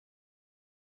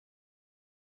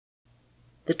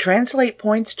The Translate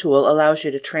Points tool allows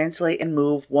you to translate and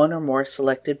move one or more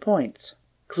selected points.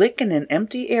 Click in an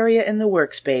empty area in the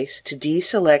workspace to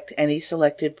deselect any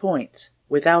selected points.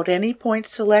 Without any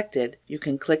points selected, you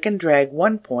can click and drag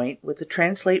one point with the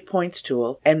Translate Points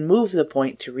tool and move the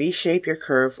point to reshape your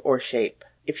curve or shape.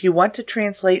 If you want to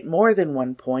translate more than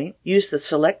one point, use the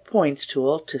Select Points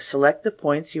tool to select the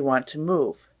points you want to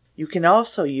move. You can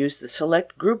also use the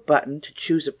Select Group button to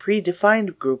choose a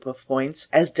predefined group of points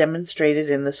as demonstrated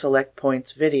in the Select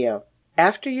Points video.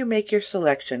 After you make your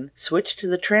selection, switch to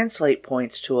the Translate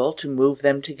Points tool to move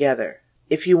them together.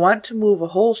 If you want to move a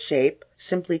whole shape,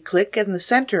 simply click in the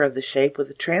center of the shape with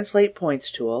the Translate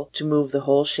Points tool to move the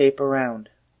whole shape around.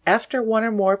 After one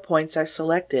or more points are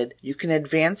selected, you can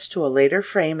advance to a later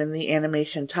frame in the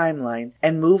animation timeline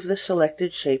and move the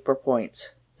selected shape or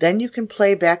points. Then you can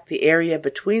play back the area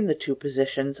between the two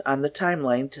positions on the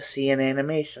timeline to see an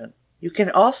animation. You can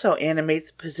also animate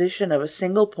the position of a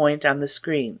single point on the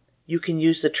screen. You can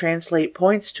use the Translate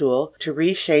Points tool to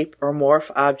reshape or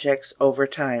morph objects over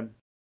time.